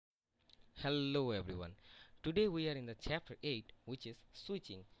Hello everyone. Today we are in the chapter 8, which is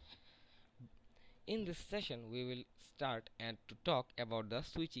switching. In this session we will start and to talk about the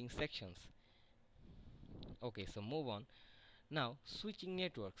switching sections. Okay, so move on. Now, switching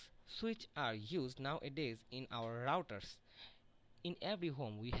networks. Switch are used nowadays in our routers. In every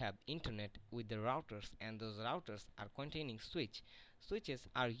home we have internet with the routers, and those routers are containing switch. Switches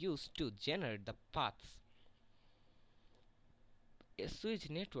are used to generate the paths. A switch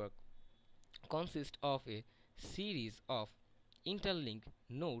network consists of a series of interlinked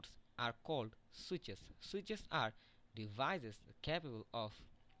nodes are called switches. Switches are devices capable of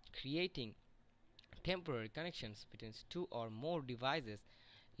creating temporary connections between two or more devices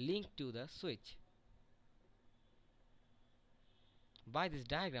linked to the switch. By this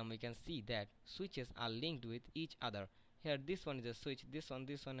diagram we can see that switches are linked with each other. Here this one is a switch, this one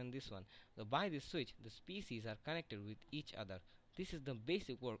and this one. So by this switch the species are connected with each other. This is the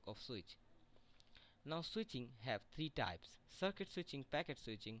basic work of switch. Now switching have three types: circuit switching, packet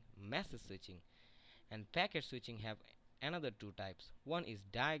switching, message switching. And packet switching have another two types. One is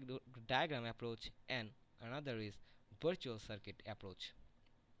diagram approach and another is virtual circuit approach.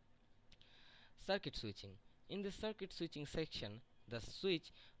 Circuit switching. In the circuit switching section, the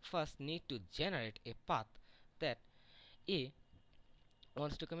switch first need to generate a path that A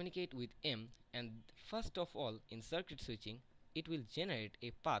wants to communicate with M, and first of all in circuit switching it will generate a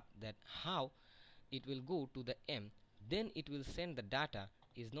path that how it will go to the M, then it will send the data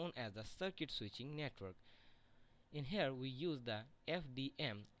is known as the circuit switching network. In here we use the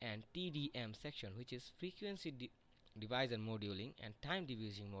FDM and TDM section, which is frequency divisor moduling and time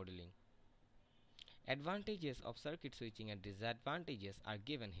division moduling. Advantages of circuit switching and disadvantages are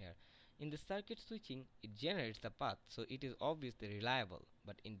given here. In the circuit switching it generates the path, so it is obviously reliable,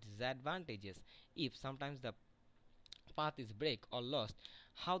 but in disadvantages, if sometimes the path is break or lost,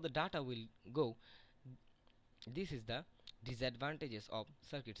 how the data will go. This is the disadvantages of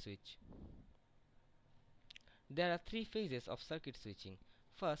circuit switch. There are three phases of circuit switching.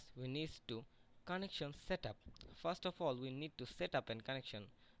 First, we need to connection setup. First of all, we need to set up a connection,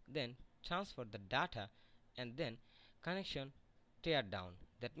 then transfer the data, and then connection tear down.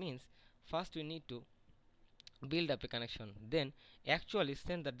 That means first we need to build up a connection, then actually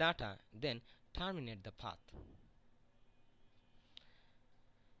send the data, then terminate the path.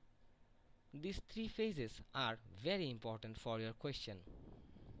 These three phases are very important for your question.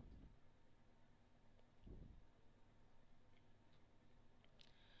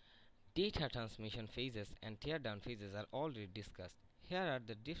 Data transmission phases and teardown phases are already discussed. Here are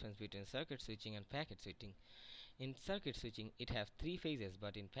the difference between circuit switching and packet switching. In circuit switching it has three phases,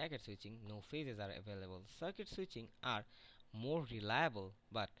 but in packet switching no phases are available. Circuit switching are more reliable,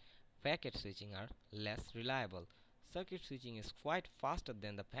 but packet switching are less reliable. Circuit switching is quite faster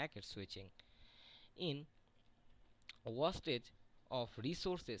than the packet switching. In wastage of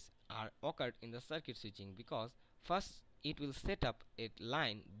resources are occurred in the circuit switching, because first it will set up a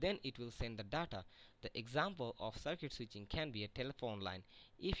line, then it will send the data. The example of circuit switching can be a telephone line.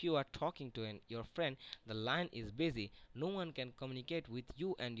 If you are talking to your friend, the line is busy, no one can communicate with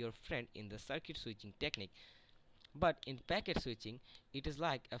you and your friend in the circuit switching technique. But in packet switching it is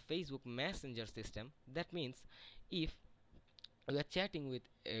like a Facebook messenger system. That means if you are chatting with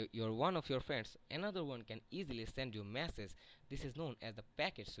your one of your friends, another one can easily send you message. This is known as the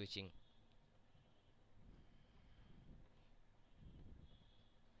packet switching.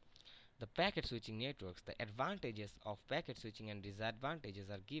 The packet switching networks, the advantages of packet switching and disadvantages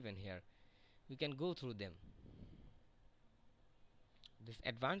are given here. We can go through them. These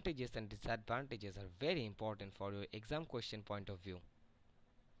advantages and disadvantages are very important for your exam question point of view.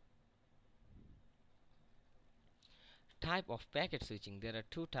 Type of packet switching, there are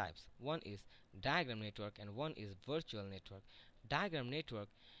two types. One is diagram network and one is virtual network. Diagram network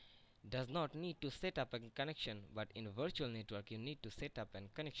does not need to set up a connection, but in virtual network you need to set up a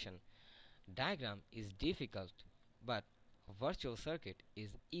connection. Diagram is difficult, but virtual circuit is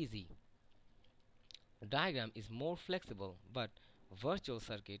easy. Diagram is more flexible, but virtual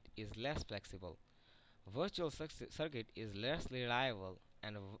circuit is less flexible. Virtual circuit is less reliable,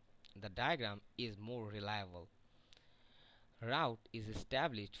 and the diagram is more reliable. Route is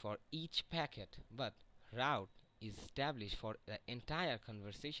established for each packet, but route is established for the entire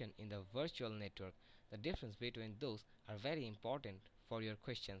conversation in the virtual network. The difference between those are very important for your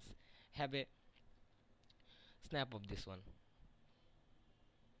questions. Have a snap of this one.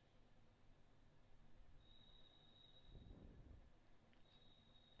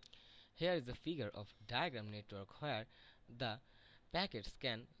 Here is the figure of diagram network where the packets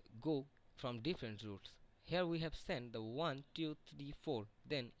can go from different routes. Here we have sent the 1 2 3 4,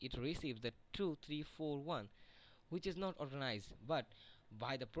 then it receives the 2 3 4 1, which is not organized, but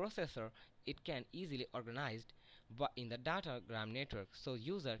by the processor it can easily organized but in the datagram network, so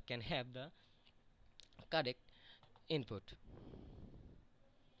user can have the correct input.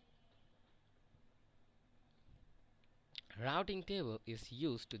 Routing table is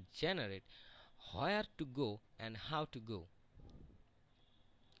used to generate where to go and how to go.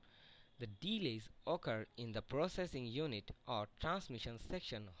 The delays occur in the processing unit or transmission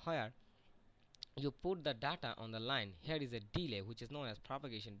section where you put the data on the line. Here is a delay which is known as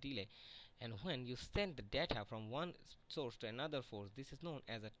propagation delay, and when you send the data from one source to another source, this is known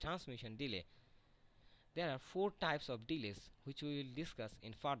as a transmission delay. There are four types of delays which we will discuss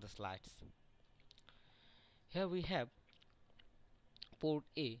in further slides. Here we have port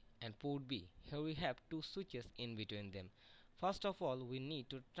A and port B. Here we have two switches in between them. First of all, we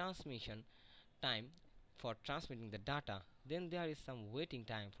need to transmission time for transmitting the data. Then there is some waiting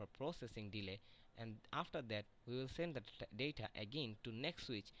time for processing delay, and after that we will send the data again to next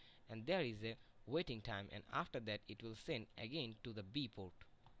switch, and there is a waiting time, and after that it will send again to the B port.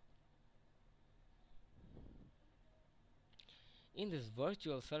 In this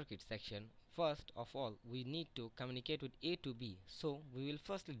virtual circuit section, first of all we need to communicate with A to B, so we will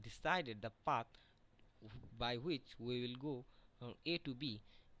firstly decide the path by which we will go from A to B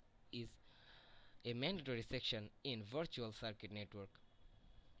is a mandatory section in virtual circuit network.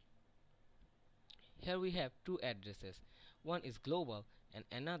 Here we have two addresses, one is global and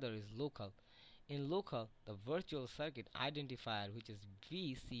another is local. In local, the virtual circuit identifier, which is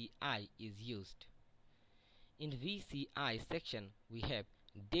VCI, is used. In VCI section we have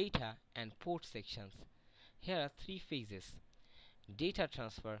data and port sections. Here are three phases: data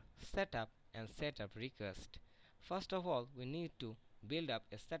transfer, setup and setup request. First of all, we need to build up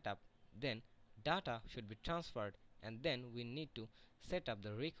a setup, then data should be transferred, and then we need to set up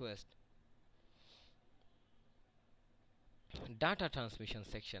the request. Data transmission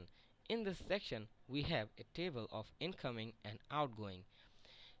section. In this section we have a table of incoming and outgoing.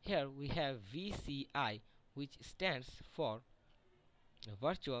 Here we have VCI, which stands for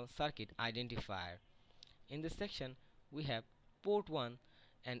virtual circuit identifier. In this section we have port 1,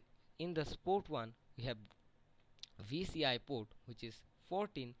 and in this port 1 we have VCI port, which is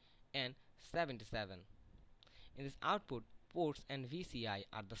 14 and 77. In this output, ports and VCI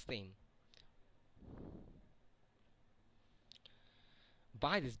are the same.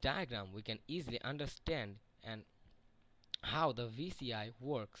 By this diagram we can easily understand and how the VCI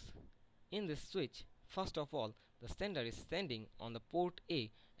works. In this switch, first of all, the sender is sending on the port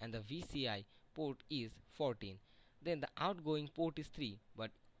A and the VCI port is 14. Then the outgoing port is 3, but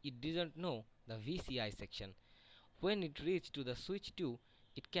it doesn't know the VCI section. When it reaches to the switch 2,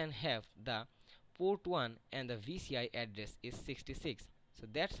 it can have the port 1 and the VCI address is 66. So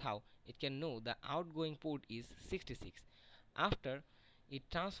that's how it can know the outgoing port is 66. After it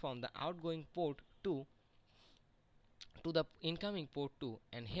transforms the outgoing port 2 to the incoming port 2,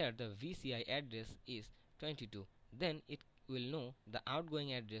 and here the VCI address is 22, then it will know the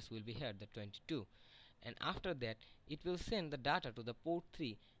outgoing address will be here the 22, and after that it will send the data to the port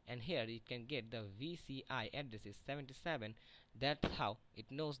 3, and here it can get the VCI address is 77. That's how it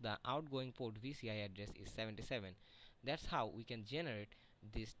knows the outgoing port VCI address is 77. That's how we can generate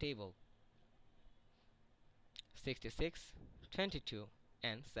this table: 66, 22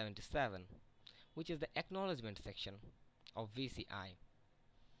 and 77, which is the acknowledgement section of VCI.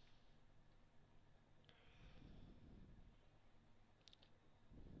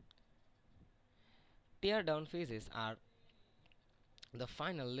 Tear down phases are the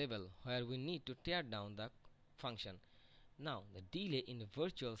final level where we need to tear down the function. Now the delay in the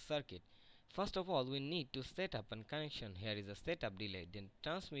virtual circuit. First of all, we need to set up a connection. Here is a setup delay, then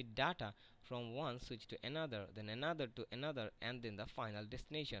transmit data from one switch to another, then another to another, and then the final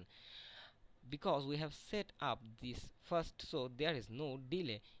destination. Because we have set up this first, so there is no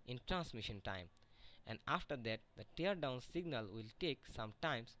delay in transmission time, and after that the tear down signal will take some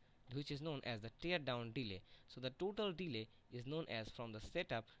times, which is known as the tear down delay. So the total delay is known as from the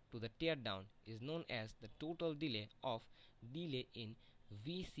setup to the tear down is known as the total delay of delay in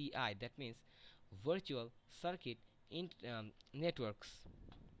VCI, that means virtual circuit networks.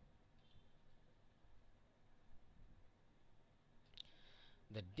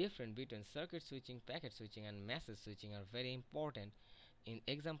 The difference between circuit switching, packet switching and message switching are very important in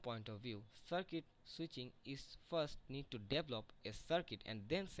exam point of view. Circuit switching is first need to develop a circuit and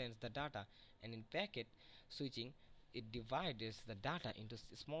then sends the data, and in packet switching it divides the data into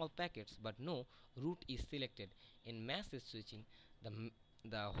small packets but no route is selected. In message switching, the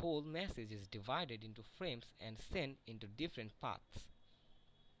the whole message is divided into frames and sent into different paths.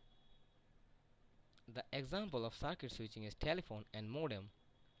 The example of circuit switching is telephone and modem.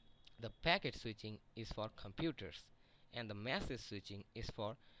 The packet switching is for computers, and the message switching is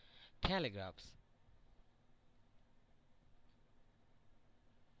for telegraphs.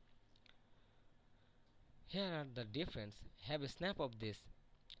 Here are the difference. Have a snap of this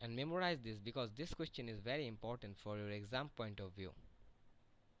and memorize this because this question is very important for your exam point of view.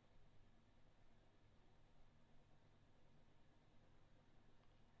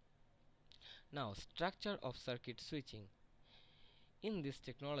 Now, structure of circuit switching. In this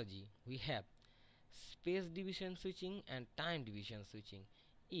technology, we have space division switching and time division switching.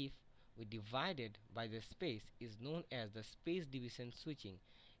 If we divided by the space is known as the space division switching.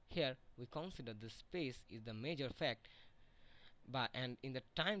 Here we consider the space is the major fact, and in the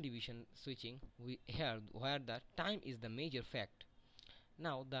time division switching we here where the time is the major fact.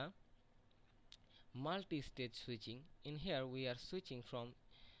 Now the multi-stage switching, in here we are switching from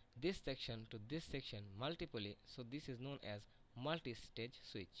this section to this section multiply, so this is known as multi-stage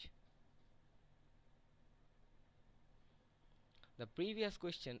switch. The previous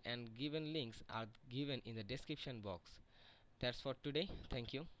question and given links are given in the description box. That's for today.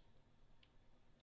 Thank you.